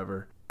or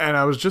whatever. And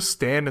I was just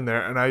standing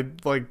there, and I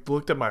like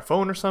looked at my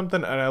phone or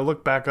something, and I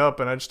looked back up,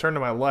 and I just turned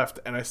to my left,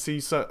 and I see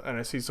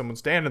someone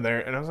standing there,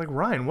 and I was like,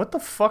 Ryan, what the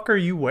fuck are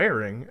you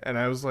wearing? And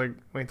I was like,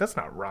 wait, that's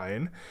not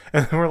Ryan.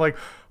 And then we're like,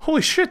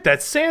 holy shit,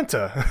 that's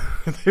Santa.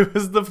 It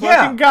was the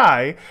fucking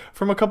guy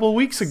from a couple of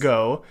weeks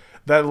ago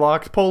that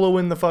locked Polo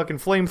in the fucking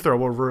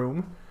flamethrower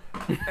room.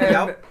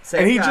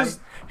 And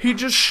he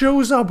just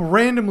shows up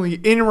randomly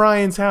in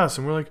Ryan's house,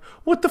 and we're like,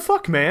 what the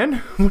fuck, man?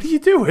 What are you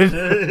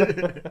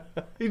doing?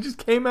 He just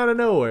came out of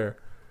nowhere.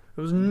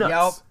 It was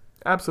nuts.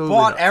 Absolutely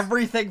Bought nuts.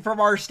 everything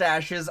from our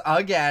stashes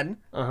again,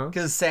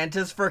 because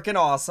Santa's freaking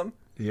awesome.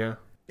 Yeah.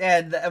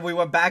 And we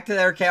went back to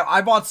their camp.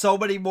 I bought so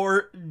many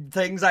more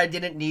things I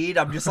didn't need.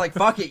 I'm just like,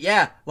 fuck it,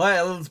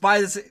 let's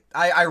buy this.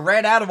 I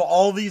ran out of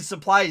all these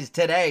supplies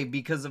today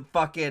because of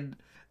fucking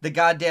the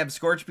goddamn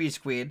Scorch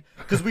Beast Queen.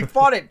 Because we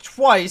fought it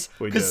twice,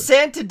 because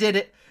Santa did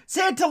it.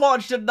 Santa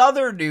launched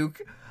another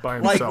nuke, by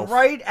himself. like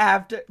right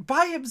after,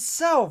 by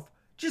himself.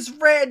 Just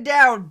ran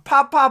down,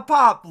 pop, pop,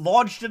 pop,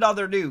 launched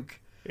another nuke.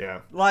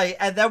 Yeah. Like,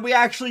 and then we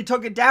actually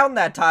took it down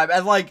that time,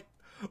 and like,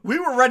 we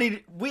were ready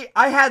to,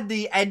 I had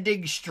the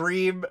ending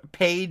stream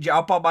page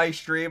up on my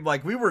stream,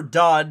 like, we were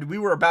done, we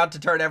were about to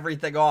turn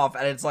everything off,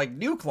 and it's like,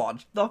 nuke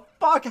launch, the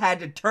fuck,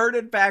 had to turn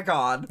it back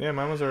on. Yeah,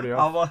 mine was already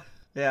off.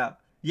 Yeah,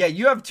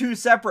 you have two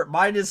separate,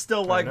 mine is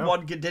still like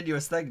one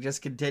continuous thing,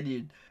 just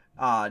continued.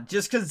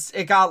 Just because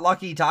it got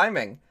lucky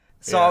timing.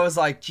 So I was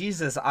like,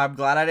 Jesus, I'm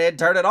glad I didn't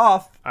turn it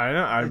off. I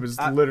know. I was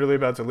literally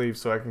about to leave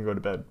so I can go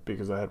to bed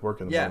because I had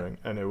work in the morning,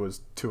 and it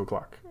was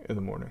 2:00 in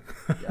the morning.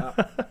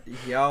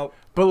 Yep.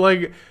 But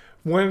like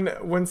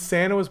when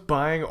Santa was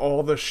buying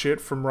all the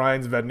shit from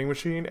Ryan's vending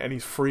machine and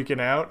he's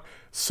freaking out,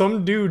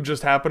 some dude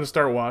just happened to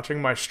start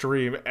watching my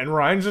stream, and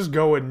Ryan's just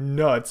going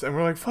nuts, and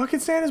we're like, fucking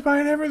Santa's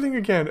buying everything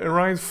again, and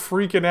Ryan's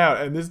freaking out,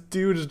 and this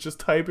dude is just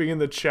typing in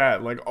the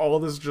chat like all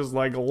this just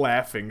like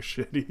laughing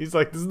shit. He's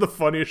like, this is the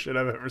funniest shit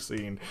I've ever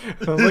seen.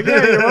 And I was like,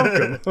 yeah, you're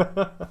welcome.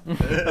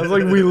 I was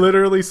like, we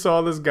literally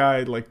saw this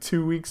guy like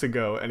 2 weeks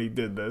ago and he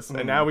did this,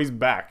 and now he's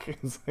back.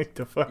 It's like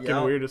the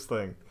fucking weirdest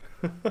thing.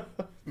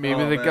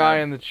 Maybe the guy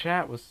in the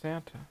chat was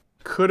Santa.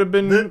 Could have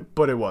been,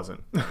 but it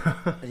wasn't.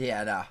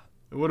 Yeah, no.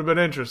 It would have been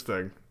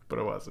interesting, but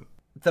it wasn't.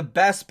 The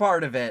best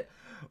part of it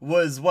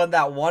was when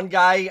that one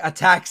guy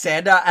attacked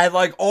Santa, and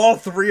like all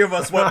three of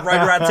us went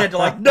right around Santa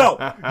like,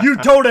 no, you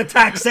don't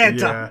attack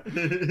Santa.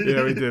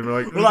 Yeah, we did.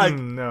 We're like,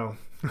 no.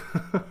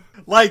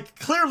 Like,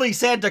 clearly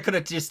Santa could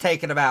have just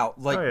taken him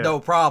out, like, no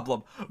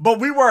problem. But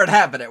we weren't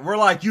having it. We're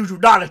like, you do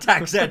not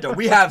attack Santa.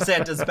 We have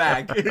Santa's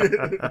back.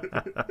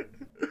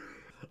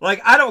 Like,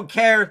 I don't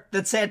care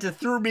that Santa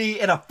threw me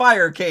in a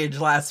fire cage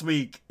last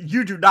week.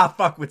 You do not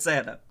fuck with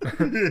Santa.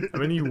 I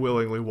mean, you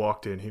willingly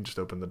walked in. He just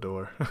opened the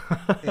door.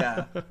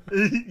 Yeah.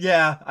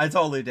 Yeah, I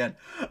totally did.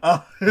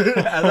 And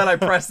then I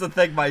pressed the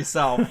thing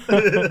myself.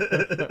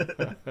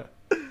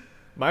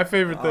 My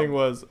favorite thing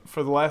was,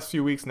 for the last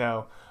few weeks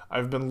now,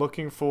 I've been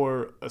looking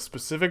for a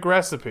specific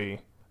recipe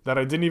that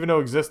I didn't even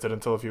know existed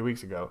until a few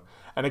weeks ago.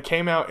 And it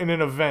came out in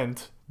an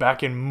event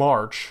back in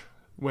March,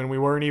 when we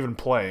weren't even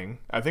playing.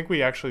 I think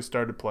we actually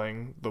started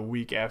playing the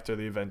week after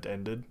the event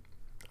ended,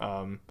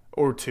 a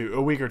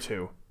week or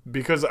two,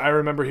 because I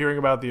remember hearing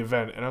about the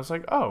event, and I was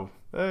like, oh,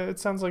 it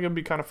sounds like it'd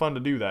be kind of fun to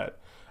do that.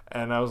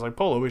 And I was like,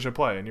 Polo, we should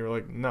play. And you were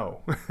like,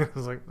 no. I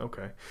was like,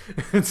 okay.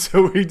 And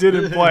so we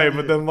didn't play,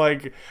 but then,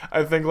 like,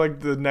 I think, like,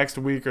 the next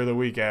week or the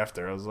week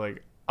after, I was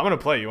like, I'm going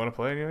to play. You want to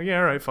play? And you're like, yeah,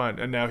 all right, fine.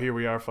 And now here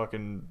we are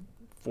fucking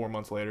 4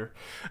 months later.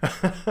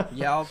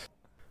 Yep.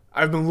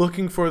 I've been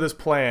looking for this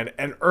plan,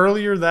 and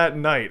earlier that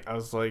night, I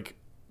was like,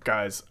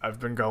 guys, I've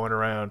been going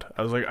around.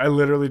 I was like, I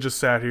literally just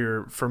sat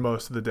here for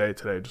most of the day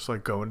today, just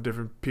like going to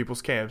different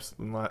people's camps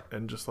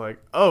and just like,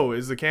 oh,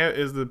 is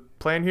the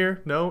plan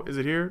here? No. Is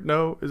it here?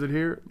 No. Is it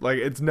here? Like,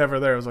 it's never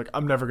there. I was like,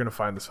 I'm never going to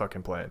find this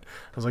fucking plan.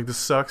 I was like, this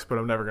sucks, but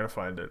I'm never going to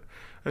find it.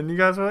 And you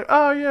guys were like,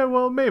 oh, yeah,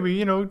 well,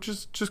 maybe,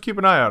 just keep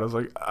an eye out. I was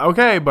like,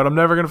 okay, but I'm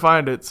never going to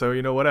find it, so,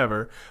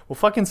 whatever. Well,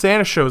 fucking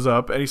Santa shows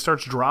up, and he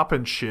starts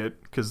dropping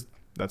shit, because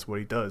that's what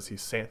he does.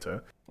 He's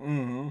Santa.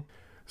 Mm-hmm.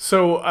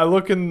 So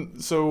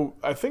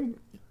I think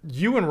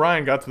you and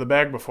Ryan got to the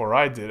bag before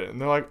I did it, and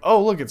they're like,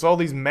 oh, look, it's all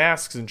these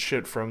masks and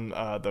shit from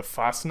the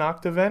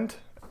Fastnacht event.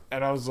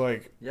 And I was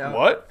like,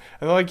 what?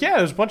 And they're like, yeah,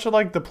 there's a bunch of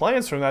like the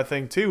plans from that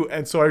thing too.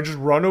 And so I just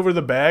run over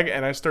the bag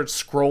and I start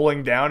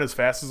scrolling down as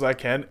fast as I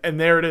can. And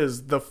there it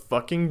is, the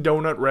fucking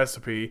donut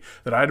recipe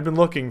that I'd been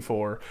looking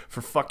for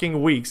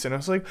fucking weeks. And I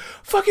was like,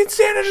 fucking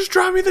Santa just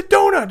dropped me the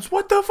donuts.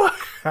 What the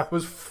fuck? I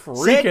was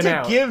freaking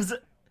out.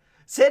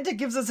 Santa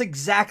gives us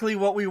exactly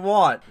what we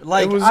want.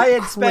 Like, it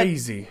was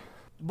crazy.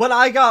 When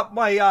I got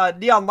my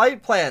neon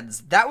light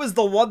plans, that was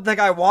the one thing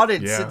I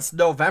wanted since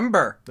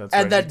November. That's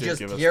right. And then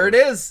just here it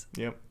is.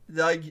 Yep.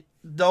 Like,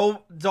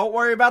 don't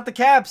worry about the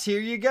caps. Here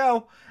you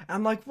go.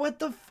 I'm like, what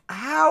the?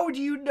 How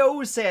do you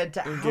know,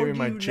 Santa? He gave me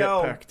my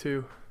jetpack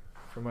too,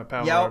 for my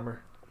power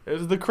armor. It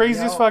was the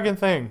craziest fucking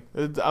thing.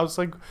 I was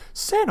like,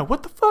 Santa,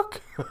 what the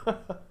fuck?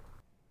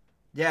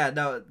 Yeah,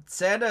 no,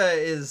 Santa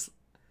is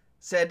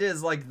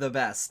like the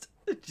best.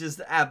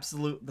 Just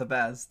absolute the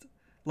best.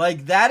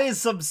 Like, that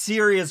is some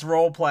serious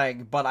role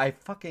playing, but I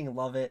fucking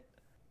love it.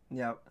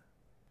 Yep.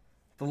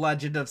 The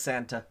Legend of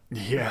Santa.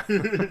 Yeah.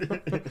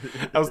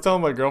 I was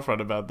telling my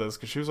girlfriend about this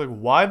because she was like,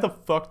 why the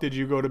fuck did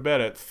you go to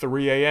bed at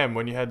 3 a.m.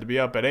 when you had to be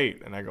up at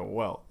 8? And I go,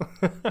 well.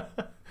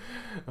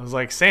 I was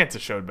like, Santa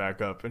showed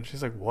back up. And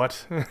she's like,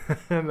 what?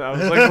 And I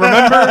was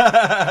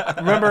like,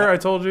 remember I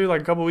told you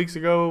like a couple weeks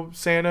ago,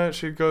 Santa?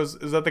 She goes,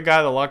 is that the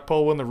guy that locked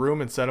Pole in the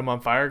room and set him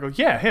on fire? I go,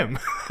 yeah, him.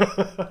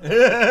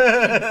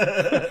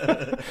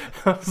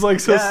 I was like,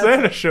 so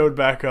Santa showed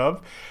back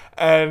up.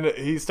 And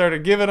he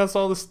started giving us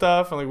all the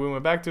stuff, and like we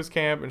went back to his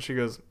camp, and she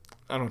goes,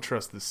 I don't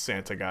trust this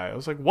Santa guy. I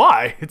was like,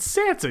 why? It's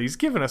Santa. He's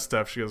giving us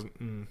stuff. She goes,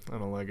 I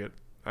don't like it.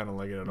 I don't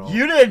like it at all.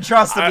 You didn't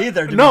trust him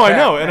either. No, I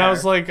know. And I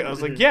was like,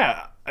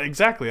 yeah,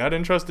 exactly. I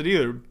didn't trust it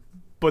either.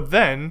 But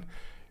then,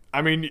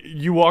 I mean,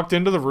 you walked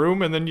into the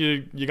room, and then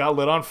you got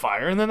lit on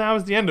fire, and then that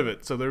was the end of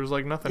it. So there was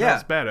like nothing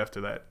else bad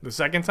after that. The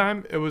second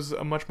time, it was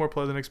a much more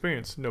pleasant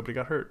experience. Nobody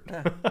got hurt.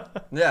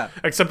 Yeah.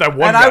 Except that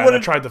one guy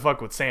that tried to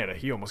fuck with Santa.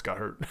 He almost got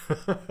hurt.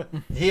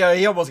 He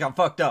almost got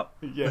fucked up.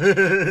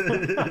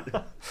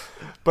 Yeah.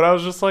 But I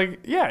was just like,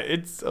 yeah,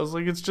 it's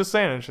just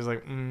Santa. And she's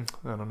like,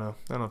 I don't know.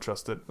 I don't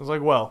trust it. I was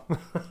like, well.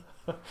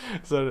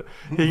 So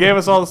he gave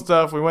us all the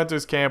stuff. We went to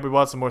his camp. We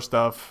bought some more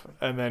stuff.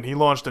 And then he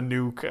launched a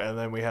nuke. And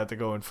then we had to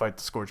go and fight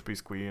the Scorch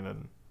Beast Queen.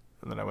 And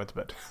then I went to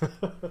bed.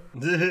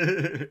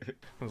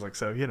 I was like,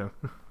 so, you know.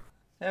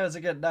 It was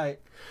a good night.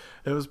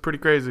 It was pretty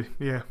crazy.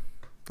 Yeah.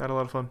 I had a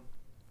lot of fun.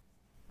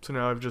 So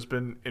now I've just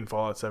been in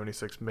Fallout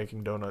 76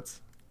 making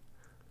donuts.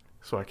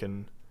 So I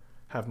can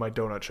have my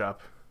donut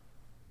shop.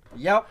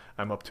 Yep.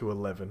 I'm up to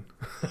 11.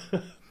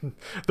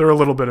 They're a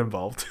little bit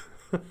involved.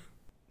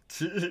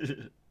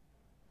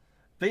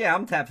 But yeah,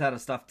 I'm tapped out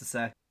of stuff to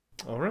say.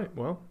 All right,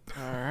 well.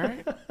 All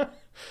right.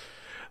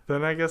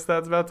 Then I guess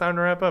that's about time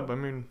to wrap up. I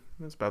mean,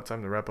 it's about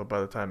time to wrap up by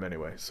the time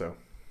anyway, so.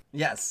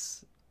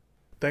 Yes.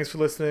 Thanks for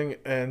listening,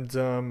 and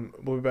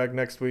we'll be back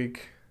next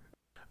week.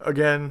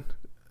 Again,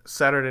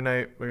 Saturday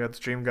night, we got the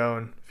stream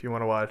going if you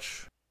want to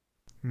watch.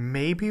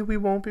 Maybe we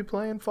won't be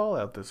playing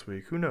Fallout this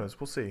week. Who knows?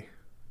 We'll see.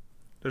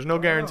 There's no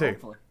guarantee.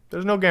 Hopefully.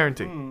 There's no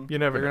guarantee. You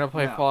never know. We're going to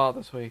play Fallout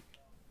this week.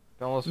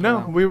 Don't listen to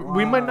them.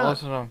 we might not.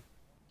 Listen to them.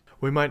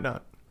 We might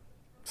not.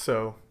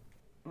 So,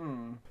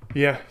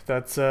 yeah,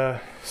 that's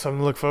something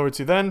to look forward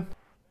to then.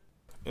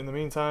 In the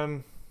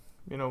meantime,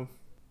 you know,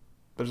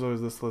 there's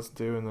always this to listen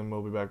to, and then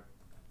we'll be back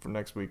for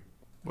next week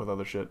with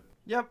other shit.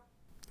 Yep.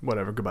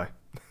 Whatever. Goodbye.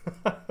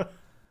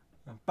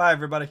 Bye,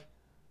 everybody.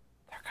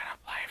 They're going to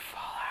play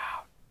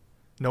Fallout.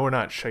 No, we're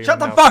not. Shut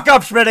the fuck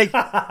up, Schmitty!